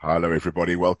Hello,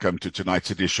 everybody. Welcome to tonight's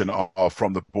edition of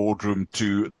From the Boardroom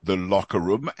to the Locker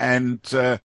Room. And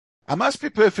I must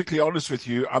be perfectly honest with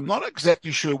you. I'm not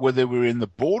exactly sure whether we're in the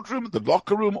boardroom, the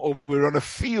locker room, or we're on a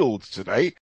field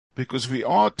today, because we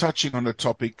are touching on a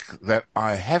topic that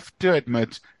I have to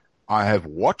admit I have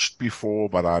watched before,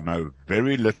 but I know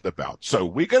very little about. So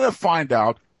we're going to find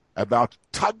out about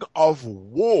tug of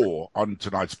war on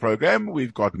tonight's program.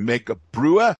 We've got Meg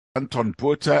Brouwer, Anton,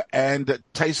 Botha, and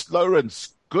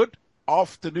Lourens. Good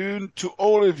afternoon to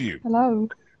all of you. Hello.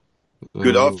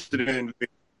 Good afternoon.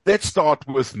 Let's start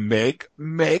with Meg.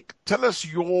 Meg, tell us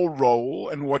your role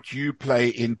and what you play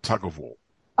in tug of war.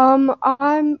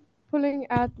 I'm pulling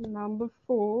at number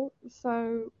 4,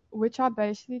 so which I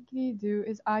basically do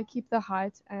is I keep the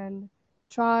height and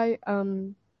try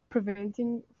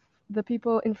preventing the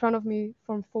people in front of me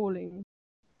from falling.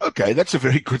 Okay, that's a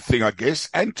very good thing, I guess.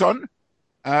 Anton,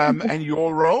 and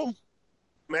your role?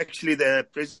 I'm actually the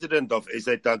president of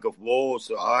SA Tug of War,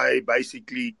 so I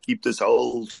basically keep this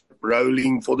whole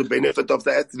rolling for the benefit of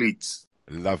the athletes.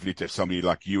 Lovely to have somebody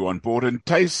like you on board. And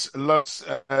Tace,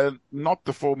 not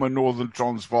the former Northern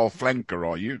Transvaal flanker,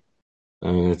 are you?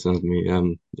 That's not me.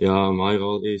 My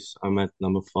role is I'm at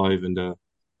number 5 in the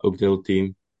Oakdale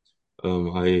team.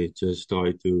 I just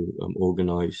try to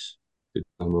organize the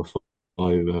number 5.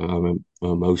 I'm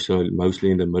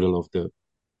mostly in the middle of the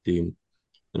team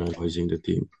and advising the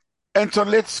team. Anton,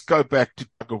 let's go back to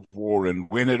tug of war and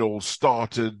when it all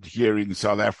started here in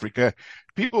South Africa.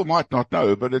 People might not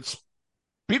know, but it's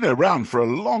been around for a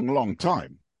long, long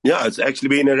time. Yeah, it's actually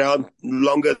been around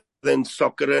longer than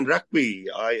soccer and rugby.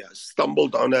 I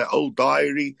stumbled on an old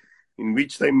diary in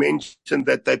which they mentioned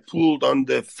that they pulled on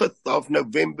the 5th of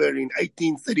November in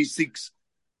 1836.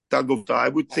 Tug of war. I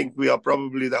would think we are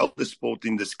probably the oldest sport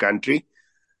in this country.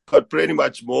 Got pretty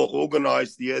much more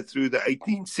organized here through the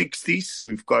 1860s.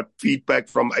 We've got feedback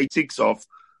from 86 of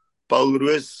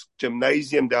Brouwer's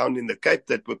gymnasium down in the Cape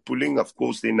that were pulling. Of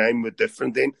course, their name were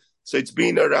different then. So it's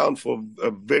been around for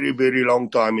a very, very long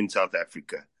time in South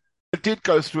Africa. It did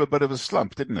go through a bit of a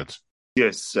slump, didn't it?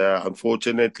 Yes,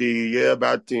 unfortunately,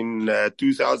 about in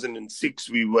 2006,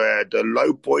 we were at a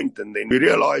low point, and then we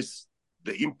realized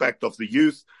the impact of the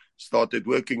youth, started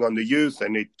working on the youth,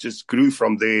 and it just grew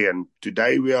from there. And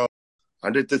today we are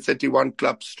 131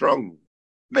 clubs strong.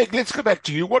 Meg, let's go back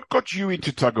to you. What got you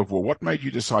into tug of war? What made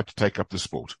you decide to take up the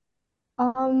sport?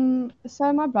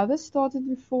 So my brother started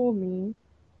before me,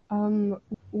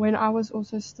 when I was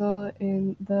also still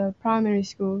in the primary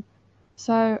school.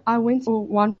 So I went to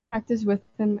one practice with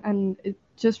him, and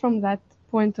just from that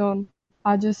point on,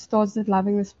 I just started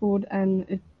loving the sport,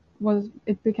 and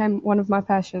it became one of my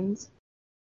passions.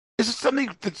 Is it something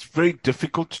that's very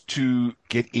difficult to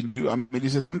get into? I mean,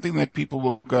 is it something that people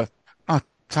will go,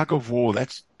 tug of war,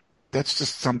 that's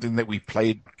just something that we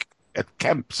played at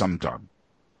camp sometime?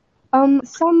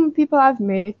 Some people I've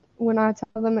met, when I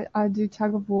tell them I do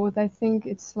tug of war, they think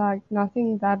it's like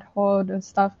nothing that hard and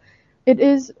stuff. It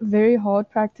is very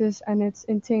hard practice and it's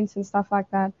intense and stuff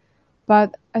like that.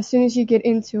 But as soon as you get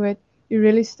into it, you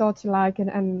really start to like it,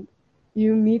 and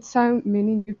you meet so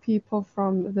many new people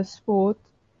from the sport,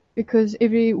 because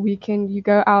every weekend you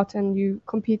go out and you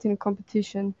compete in a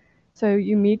competition. So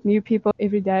you meet new people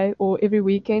every day or every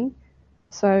weekend.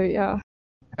 So, yeah.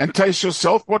 And Tace,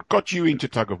 yourself, what got you into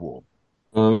tug of war?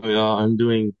 I'm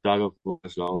doing tug of war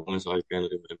as long as I can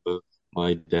remember.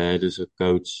 My dad is a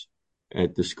coach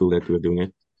at the school that we're doing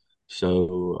it.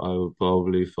 So I was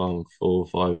probably from 4 or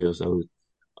 5 years old.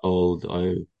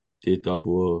 I did tug of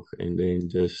war and then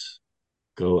just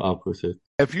grow up with it.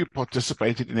 Have you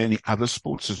participated in any other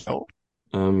sports as well?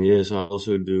 Yes, I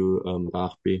also do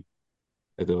rugby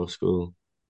at our school.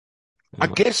 I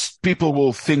guess people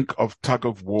will think of tug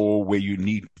of war where you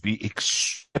need to be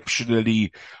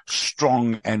exceptionally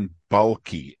strong and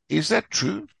bulky. Is that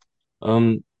true?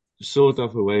 Sort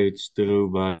of a way it's true,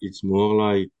 but it's more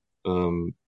like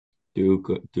to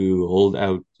hold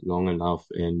out long enough,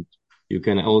 and you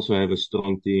can also have a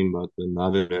strong team, but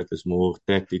another that is more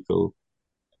tactical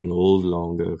and hold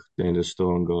longer than the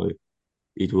strong guy.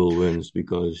 It will win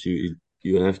because you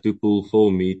have to pull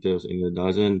 4 meters, and it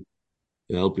doesn't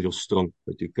help if you're strong,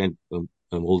 but you can't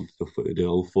hold the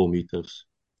whole 4 meters.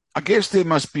 I guess there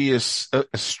must be a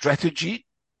strategy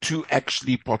to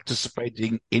actually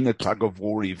participating in a tug of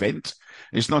war event.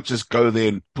 It's not just go there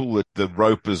and pull the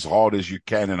rope as hard as you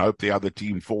can and hope the other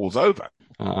team falls over.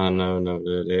 No.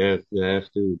 They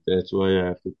have to. That's why you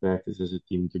have to practice as a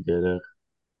team together.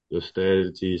 Your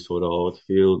strategies for the hard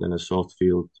field and a soft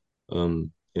field.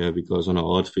 Because on a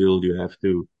hard field you have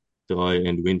to try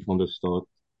and win from the start,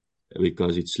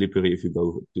 because it's slippery if you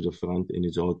go to the front and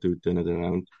it's hard to turn it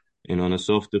around. And on a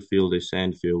softer field, a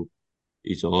sand field,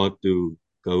 it's hard to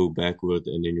go backward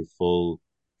and then you fall.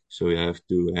 So you have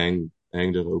to hang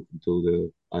the rope until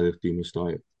the other team is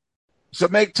tired. So,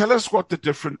 Meg, tell us what the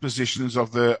different positions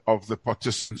of the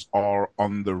participants are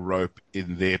on the rope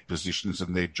in their positions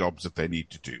and their jobs that they need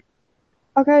to do.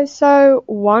 Okay, so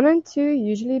 1 and 2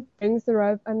 usually brings the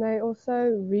rope, and they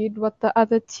also read what the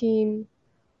other team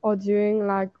are doing,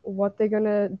 like what they're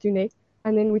gonna do next,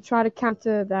 and then we try to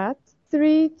counter that.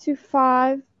 3 to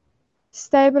 5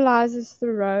 stabilizes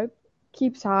the rope,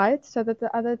 keeps height so that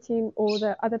the other team or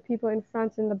the other people in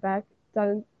front and the back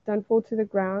don't fall to the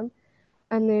ground.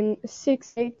 And then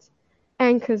 6, 8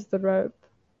 anchors the rope.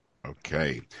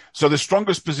 Okay. So the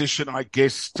strongest position, I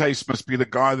guess, Tace, must be the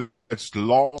guy that's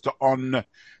last on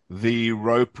the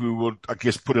rope who would, I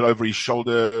guess, put it over his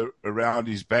shoulder, around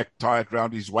his back, tie it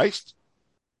around his waist.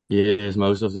 Yes,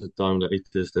 most of the time the 8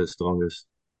 is the strongest.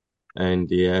 And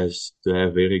he has to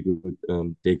have very good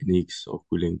techniques of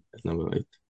pulling at number 8.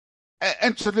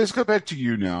 And so let's go back to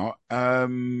you now,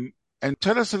 and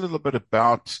tell us a little bit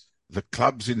about the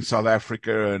clubs in South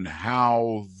Africa and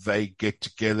how they get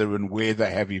together and where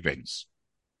they have events.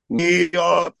 We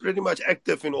are pretty much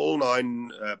active in all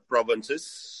 9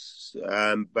 provinces.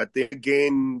 But then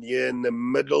again, here in the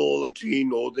middle, between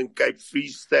Northern Cape, Free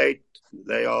State,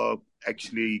 they are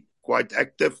actually quite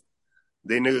active.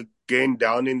 Then again,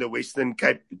 down in the Western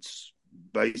Cape, it's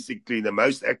basically the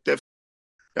most active.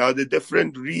 Now, the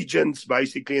different regions,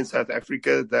 basically in South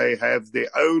Africa, they have their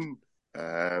own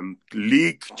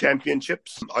league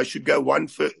championships. I should go one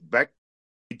back.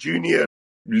 Junior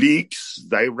leagues,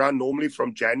 they run normally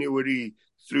from January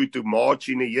through to March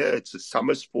in a year. It's a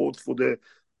summer sport for the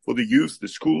youth, the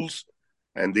schools.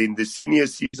 And then the senior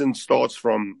season starts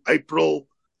from April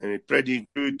and it pretty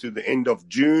through to the end of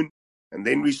June. And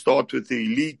then we start with the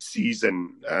elite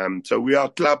season. So we are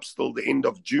clubs till the end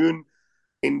of June,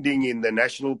 ending in the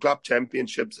national club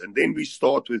championships. And then we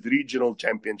start with regional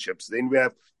championships. Then we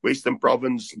have Western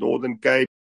Province, Northern Cape,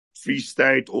 Free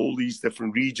State, all these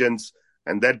different regions.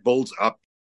 And that builds up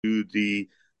to the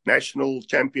national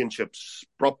championships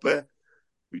proper,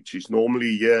 which is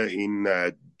normally here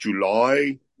in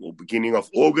July or beginning of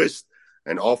August.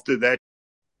 And after that,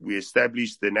 we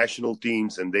establish the national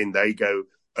teams and then they go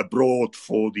abroad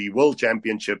for the World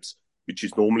Championships, which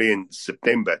is normally in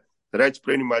September. That's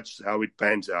pretty much how it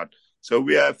pans out. So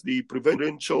we have the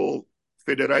provincial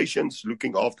federations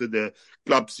looking after the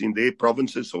clubs in their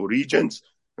provinces or regions.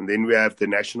 And then we have the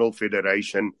national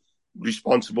federation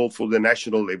responsible for the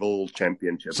national level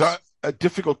championships. So a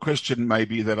difficult question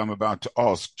maybe that I'm about to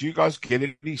ask. Do you guys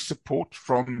get any support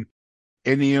from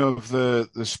any of the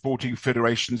sporting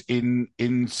federations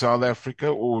in South Africa,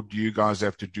 or do you guys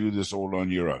have to do this all on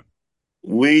your own?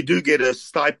 We do get a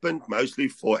stipend, mostly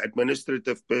for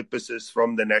administrative purposes,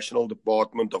 from the National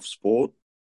Department of Sport.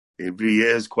 Every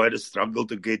year is quite a struggle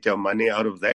to get your money out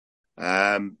of that.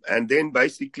 And then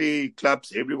basically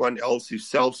clubs, everyone else is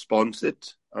self-sponsored.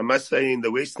 I must say in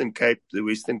the Western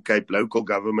Cape local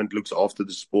government looks after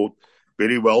the sport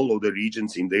very well, or the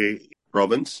regions in their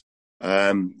province.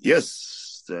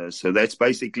 Yes, so that's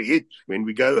basically it. When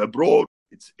we go abroad,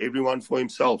 it's everyone for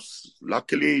himself.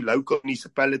 Luckily, local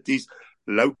municipalities,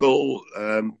 local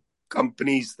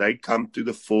companies, they come to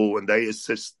the fore and they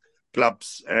assist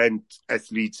clubs and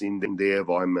athletes in their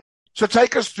environment. So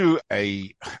take us through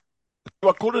do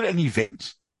I call it an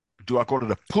event? Do I call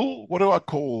it a pull? What do I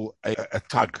call a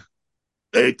tug?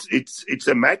 It's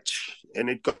a match, and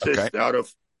it consists out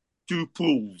of 2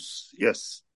 pools.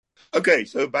 Yes. Okay,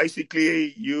 so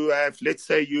basically let's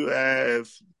say you have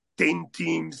 10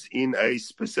 teams in a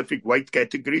specific weight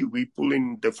category. We pull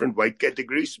in different weight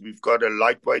categories. We've got a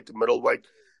lightweight, a middleweight,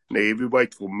 and a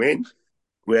heavyweight for men.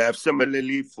 We have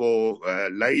similarly for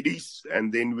ladies,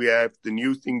 and then we have the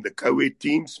new thing, the co-ed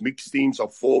teams, mixed teams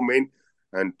of 4 men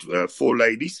and 4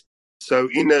 ladies. So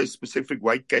in a specific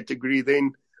weight category,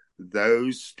 then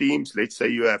those teams, let's say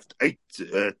you have 8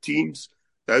 teams,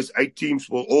 those 8 teams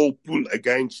will all pull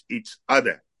against each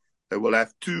other. They will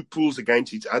have 2 pulls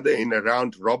against each other in a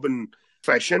round robin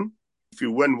fashion. If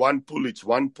you win 1 pull, it's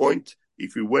 1 point.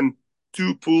 If you win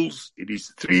 2 pulls, it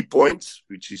is 3 points,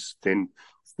 which is then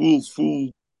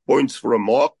full points for a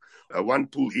mark. 1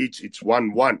 pull each, it's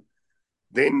 1-1.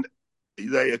 Then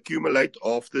they accumulate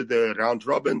after the round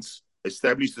robins,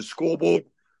 establish the scoreboard,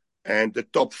 and the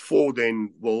top 4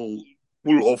 then will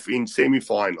pull off in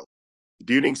semi-final.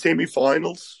 During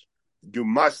semi-finals, you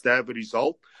must have a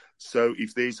result. So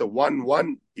if there's a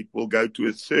 1-1, it will go to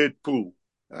a third pool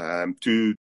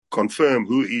to confirm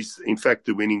who is, in fact,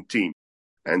 the winning team.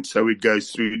 And so it goes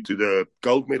through to the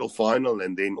gold medal final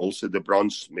and then also the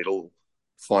bronze medal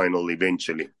final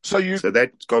eventually. So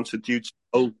that constitutes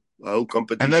a whole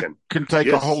competition. And that can take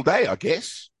a whole day, I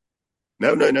guess.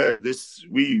 No.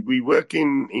 We work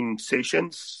in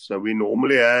sessions. So we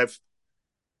normally have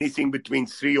anything between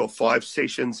 3 or 5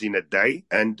 sessions in a day.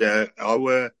 And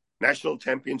our national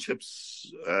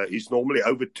championships is normally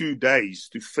over 2 days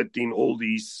to fit in all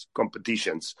these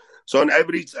competitions. So on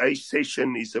average, a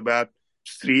session is about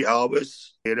 3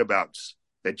 hours, thereabouts,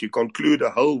 that you conclude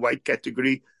a whole weight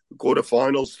category, the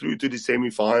quarterfinals through to the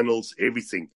semifinals,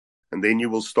 everything. And then you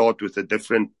will start with a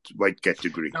different weight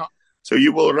category. Now, so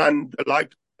you will run the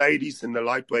light ladies and the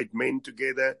lightweight men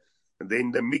together, and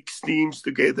then the mixed teams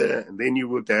together, and then you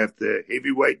would have the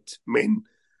heavyweight men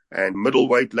and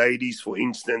middleweight ladies, for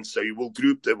instance. So you will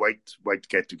group the weight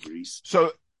categories.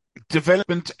 So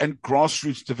development and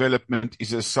grassroots development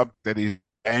is a subject that is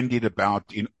bandied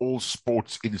about in all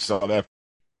sports in South Africa,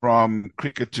 from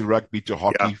cricket to rugby to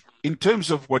hockey. Yeah. In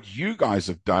terms of what you guys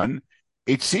have done,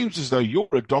 it seems as though your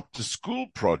Adopt a School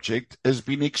project has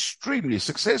been extremely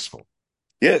successful.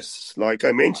 Yes, like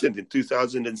I mentioned, in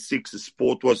 2006, the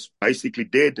sport was basically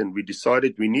dead, and we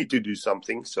decided we need to do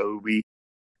something. So we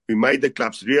made the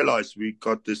clubs realize we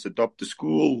got this Adopt a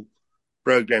School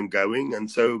program going, and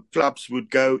so clubs would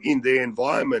go in their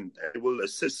environment and would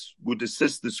assist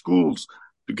the schools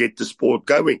to get the sport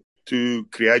going, to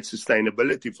create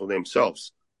sustainability for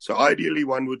themselves. So ideally,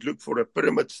 one would look for a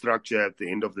pyramid structure at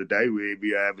the end of the day, where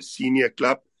we have a senior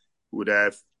club, would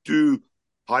have 2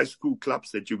 high school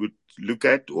clubs that you would look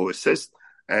at or assist.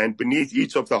 And beneath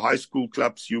each of the high school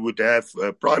clubs, you would have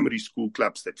primary school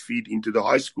clubs that feed into the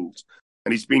high schools.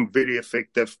 And it's been very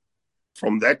effective.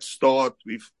 From that start,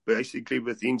 we've basically,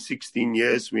 within 16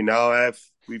 years,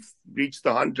 we've reached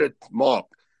the 100 mark.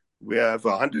 We have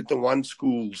 101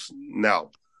 schools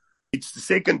now. It's the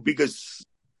second biggest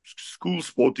school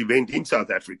sport event in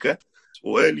South Africa.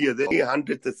 So earlier, there were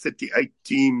 138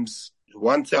 teams,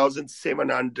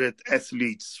 1,700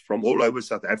 athletes from all over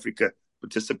South Africa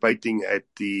participating at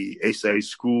the SA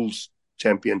Schools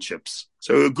Championships.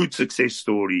 So a good success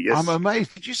story, yes. I'm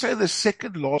amazed. Did you say the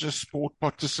second largest sport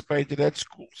participated at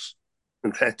schools?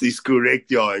 That is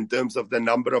correct, yeah, in terms of the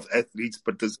number of athletes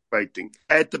participating.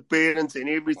 Add the parents and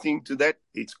everything to that,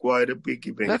 it's quite a big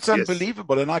event. That's yes.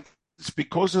 Unbelievable. And it's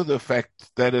because of the fact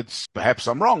that it's, perhaps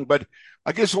I'm wrong, but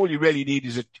I guess all you really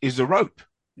need is a rope.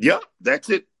 Yeah, that's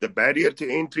it. The barrier to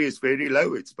entry is very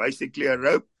low. It's basically a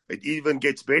rope. It even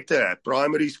gets better. At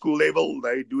primary school level,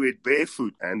 they do it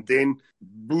barefoot. And then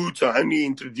boots are only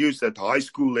introduced at high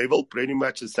school level, pretty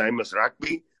much the same as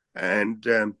rugby. And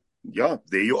there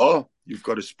you are. You've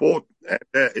got a sport. And,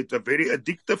 it's a very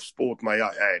addictive sport, may I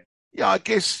add. Yeah, I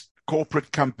guess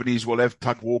corporate companies will have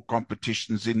tug-of-war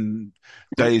competitions in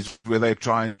days where they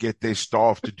try and get their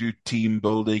staff to do team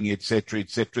building, etc.,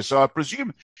 etc. So I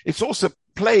presume it's also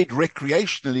played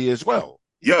recreationally as well.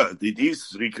 Yeah, it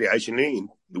is recreationally.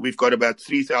 We've got about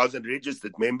 3,000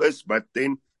 registered members, but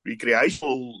then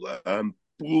recreational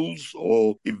pools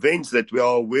or events that we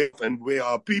are with and where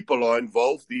our people are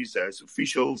involved, these as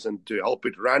officials and to help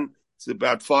it run. It's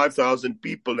about 5,000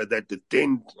 people that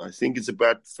attend. I think it's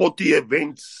about 40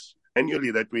 events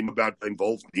annually that we're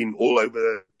involved in all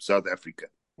over South Africa.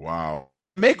 Wow.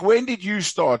 Meg, when did you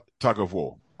start tug of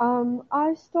war?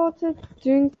 I started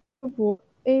doing tug of war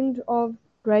end of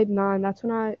grade 9. That's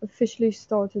when I officially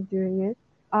started doing it.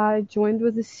 I joined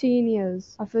with the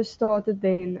seniors. I first started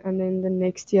then, and then the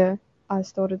next year I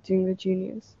started doing the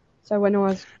juniors. So when I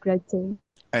was grade 10.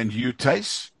 And you,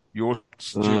 Tace? You're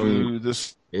to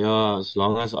this? Yeah, as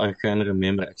long as I can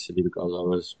remember, actually,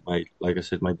 because like I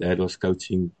said, my dad was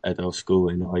coaching at our school,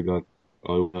 and I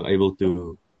was able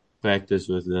to practice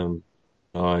with them.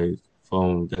 I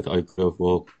found that I could have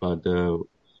walked, but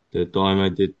the time I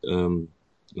did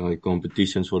like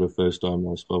competitions for the first time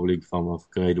was probably from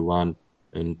grade 1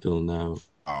 until now.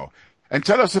 Oh, and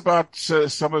tell us about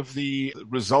some of the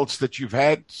results that you've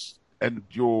had and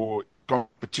your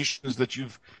competitions that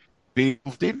you've been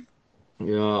involved in.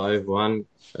 Yeah, I've won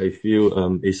a few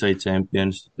SA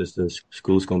champions. This is the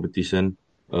schools competition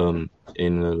in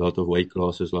a lot of weight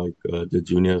classes, like the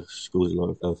junior schools,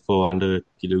 like 400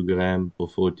 kilogram,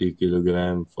 40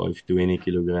 kilogram, 520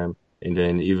 kilogram, and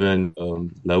then even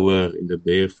lower in the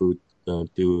barefoot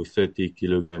to 30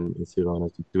 kilogram if you're on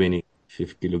to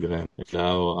 25 kilogram. And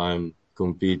now I'm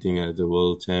competing at the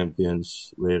world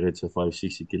champions where it's a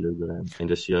 560 kilogram, and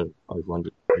this year I've won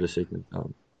the second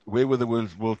time. Where were the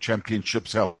World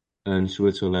Championships held? In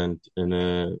Switzerland, in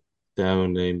a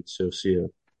town named Cercia.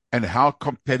 And how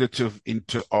competitive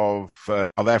of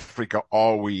South Africa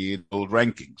are we in world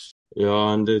rankings?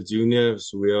 Yeah, in the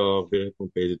juniors, we are very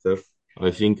competitive.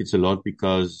 I think it's a lot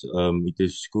because it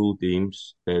is school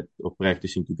teams that are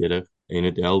practicing together, and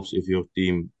it helps if your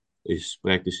team is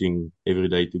practicing every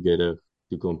day together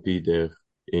to compete there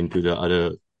into the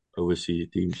other overseas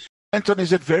teams. Anton,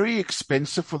 is it very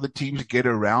expensive for the team to get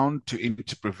around to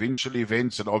interprovincial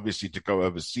events and obviously to go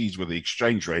overseas with the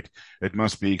exchange rate? It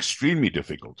must be extremely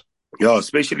difficult. Yeah,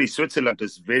 especially Switzerland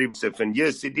is very expensive. And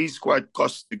yes, it is quite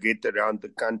cost to get around the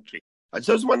country. I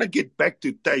just want to get back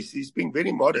to Tace. He's being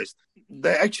very modest.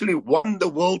 They actually won the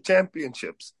world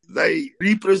championships. They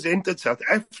represented South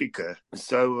Africa.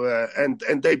 So,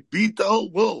 and they beat the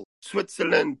whole world.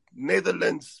 Switzerland,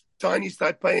 Netherlands, Chinese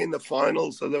Taipei in the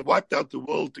final. So they wiped out the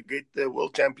world to get the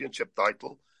world championship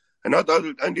title. And not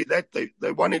only that,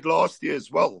 they won it last year as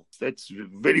well. That's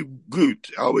very good.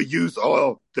 Our youth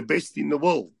are the best in the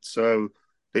world. So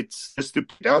let's just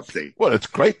put it out there. Well, it's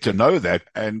great to know that.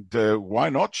 And why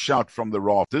not shout from the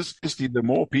rafters? The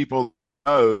more people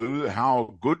know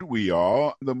how good we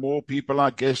are, the more people,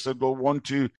 I guess, that will want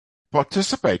to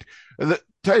participate.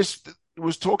 Tace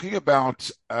was talking about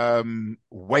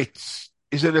weights.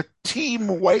 Is it a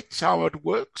team weight, how it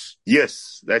works?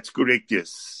 Yes, that's correct,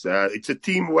 yes. It's a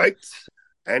team weight,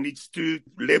 and it's to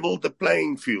level the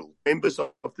playing field. Members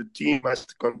of the team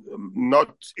must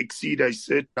not exceed a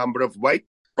certain number of weight.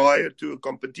 Prior to a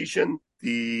competition,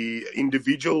 the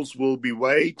individuals will be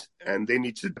weighed, and then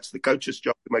it's the coach's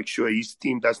job to make sure his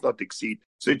team does not exceed.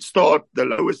 So the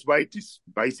lowest weight is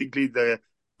basically the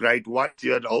grade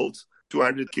 1-year-olds,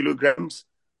 200 kilograms.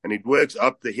 And it works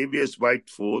up. The heaviest weight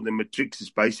for the matrix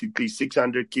is basically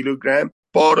 600 kilograms.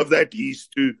 Part of that is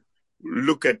to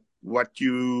look at what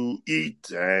you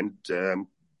eat and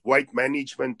weight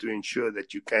management to ensure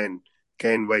that you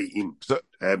can weigh in, so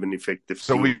have an effective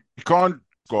So team. we can't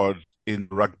go in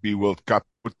Rugby World Cup,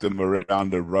 put them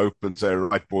around a rope and say,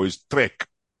 right, boys, trek.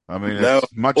 I mean,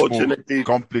 it's much more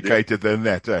complicated than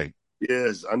that, eh?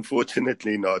 Yes,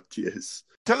 unfortunately not, yes.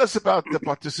 Tell us about the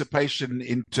participation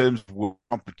in terms of world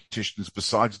competitions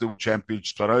besides the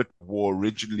Championships. I know war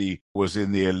originally was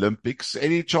in the Olympics.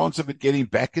 Any chance of it getting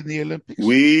back in the Olympics?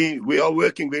 We are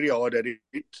working very hard at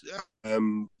it.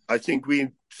 I think we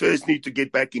first need to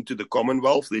get back into the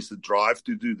Commonwealth. There's a drive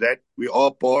to do that. We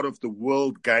are part of the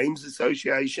World Games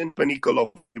Association, pinnacle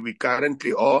of where we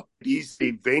currently are. It is the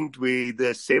event where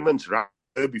the seventh round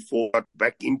before got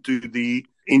back into the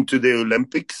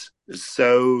Olympics.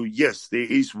 So, yes, there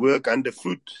is work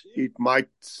underfoot. It might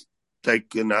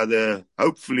take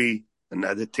hopefully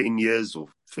another 10 years or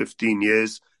 15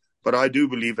 years. But I do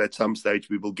believe at some stage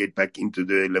we will get back into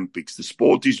the Olympics. The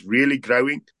sport is really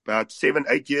growing. About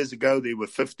 7-8 years ago, there were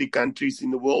 50 countries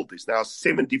in the world. There's now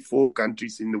 74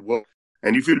 countries in the world.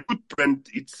 And if you look at print,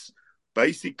 it's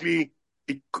basically,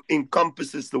 it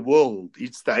encompasses the world.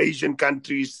 It's the Asian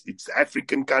countries, it's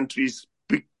African countries,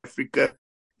 big Africa.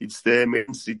 It's the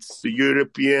Americans, it's the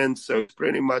Europeans, so it's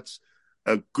pretty much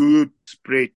a good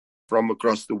spread from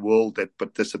across the world that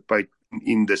participate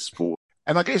in the sport.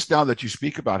 And I guess now that you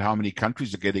speak about how many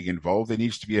countries are getting involved, there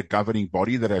needs to be a governing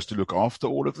body that has to look after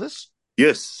all of this?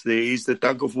 Yes, there is the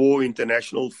Tug of War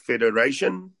International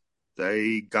Federation.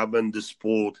 They govern the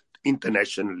sport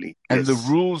internationally. And yes.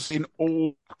 The rules in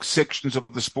all sections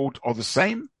of the sport are the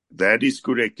same? That is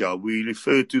correct, yeah. We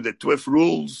refer to the TWIF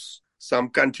rules. Some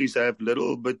countries have a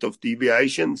little bit of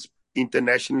deviations.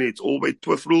 Internationally, it's always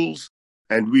TWIF rules.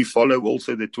 And we follow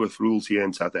also the TWIF rules here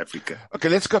in South Africa. Okay,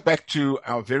 let's go back to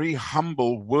our very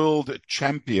humble world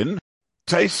champion.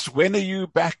 Tace, when are you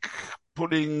back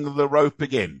pulling the rope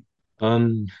again?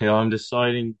 I'm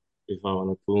deciding if I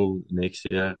want to pull next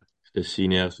year, the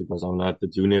seniors, because I'm not the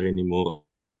junior anymore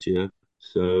this year.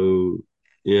 So,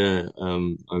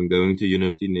 I'm going to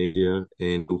university next year,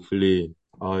 and hopefully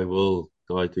I will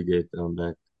try to get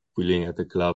back pulling at the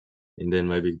club and then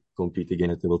maybe compete again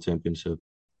at the World Championship.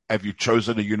 Have you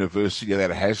chosen a university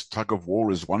that has tug of war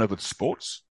as one of its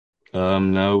sports?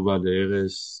 No, but there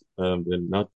is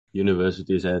not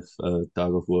universities have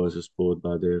tug of war as a sport,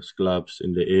 but there's clubs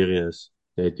in the areas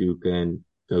that you can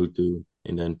go to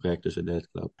and then practice at that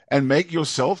club. And Meg,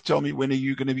 yourself, tell me, when are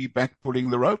you going to be back pulling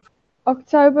the rope?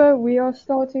 October, we are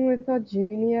starting with our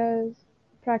juniors,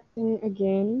 practicing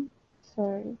again.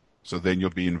 So then you'll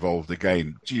be involved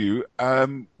again. Do you,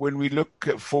 when we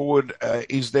look forward,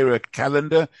 is there a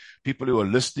calendar? People who are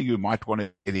listening who might want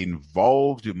to get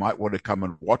involved, who might want to come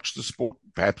and watch the sport,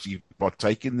 perhaps even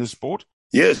partake in the sport?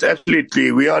 Yes,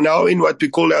 absolutely. We are now in what we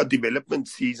call our development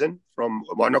season from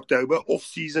 1 October,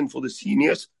 off-season for the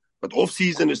seniors. But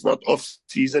off-season is not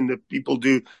off-season. The people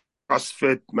do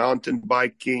CrossFit, mountain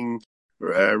biking,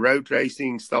 road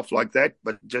racing, stuff like that,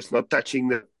 but just not touching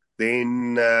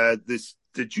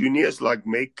the juniors, like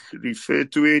Meg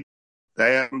referred to it.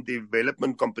 They have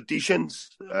development competitions.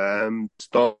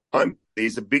 Start time.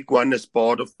 There's a big one as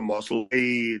part of the Mossel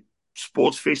Bay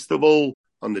Sports Festival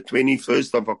on the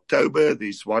 21st of October.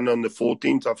 There's one on the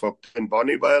 14th of October in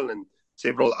Bonneville and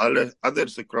several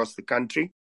others across the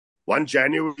country. 1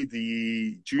 January,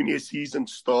 the junior season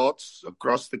starts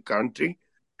across the country,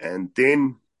 and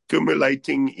then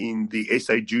accumulating in the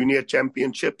SA Junior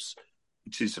Championships,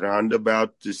 which is around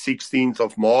about the 16th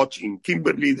of March in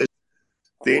Kimberley.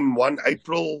 Then 1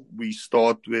 April, we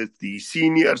start with the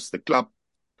seniors, the club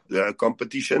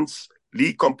competitions,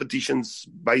 league competitions,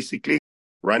 basically,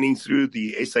 running through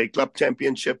the SA Club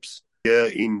Championships here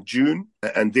in June.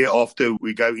 And thereafter,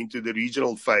 we go into the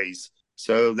regional phase.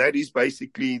 So that is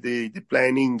basically the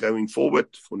planning going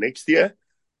forward for next year.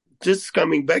 Just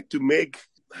coming back to Meg,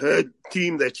 her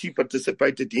team that she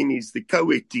participated in is the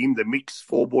co-ed team, the mixed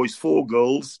 4 boys, 4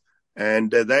 girls.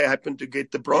 And they happened to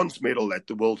get the bronze medal at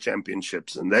the World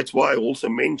Championships. And that's why I also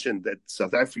mentioned that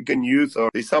South African youth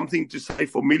there's something to say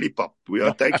for Millipop. We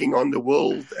are taking on the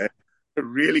world and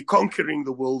really conquering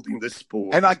the world in this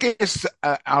sport. And I guess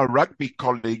our rugby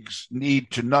colleagues need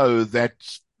to know that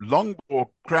long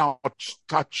ball, crouch,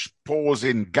 touch, pause,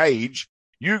 engage.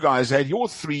 You guys had your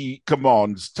 3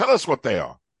 commands. Tell us what they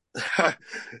are.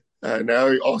 Now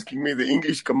you're asking me the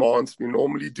English commands. We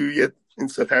normally do it in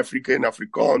South Africa in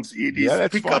Afrikaans. It is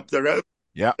pick up the rope.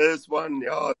 Yeah. First one,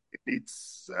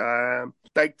 it's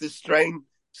take the strain,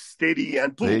 steady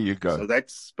and pull. There you go. So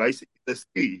that's basically the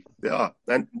key. Yeah.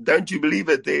 And don't you believe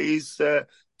it? There is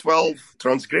 12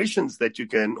 transgressions that you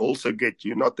can also get.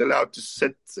 You're not allowed to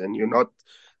sit and you're not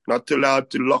allowed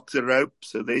to lock the rope.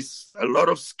 So there's a lot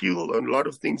of skill and a lot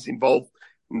of things involved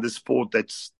in the sport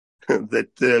that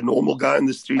the normal guy in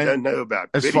the street don't know about.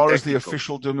 As far as the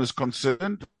officialdom is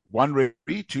concerned, 1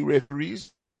 referee, 2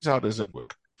 referees, how does it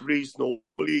work? Referees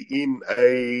normally in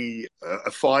a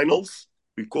finals.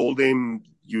 We call them,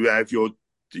 you have your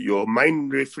main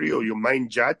referee or your main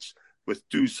judge with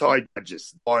 2 side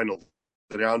judges. Final,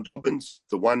 the round robins,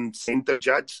 the 1 center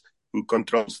judge who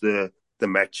controls the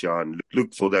match and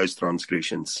look for those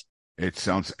transgressions. It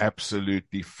sounds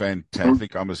absolutely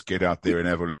fantastic. I must get out there and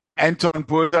have a look. Anton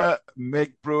Botha,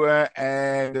 Meg Brouwer,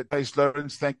 and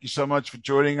Lourens, thank you so much for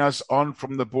joining us on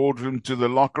From the Boardroom to the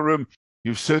Locker Room.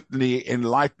 You've certainly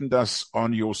enlightened us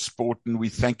on your sport, and we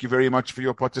thank you very much for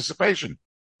your participation.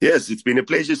 Yes, it's been a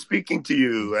pleasure speaking to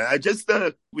you.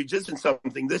 We just did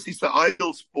something. This is the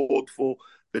ideal sport for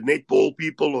the netball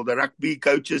people or the rugby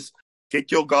coaches.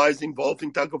 Get your guys involved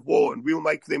in tug of war, and we'll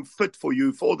make them fit for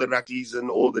you for the rugby season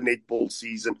or the netball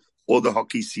season or the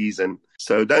hockey season.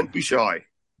 So don't be shy.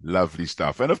 Lovely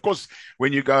stuff. And of course,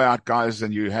 when you go out, guys,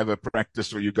 and you have a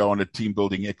practice or you go on a team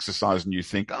building exercise and you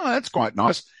think, that's quite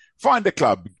nice, find a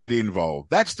club, get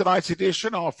involved. That's tonight's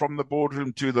edition of From the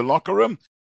Boardroom to the Locker Room.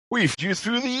 We've you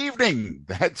through the evening.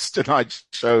 That's tonight's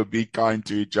show. Be kind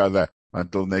to each other.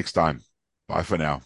 Until next time. Bye for now.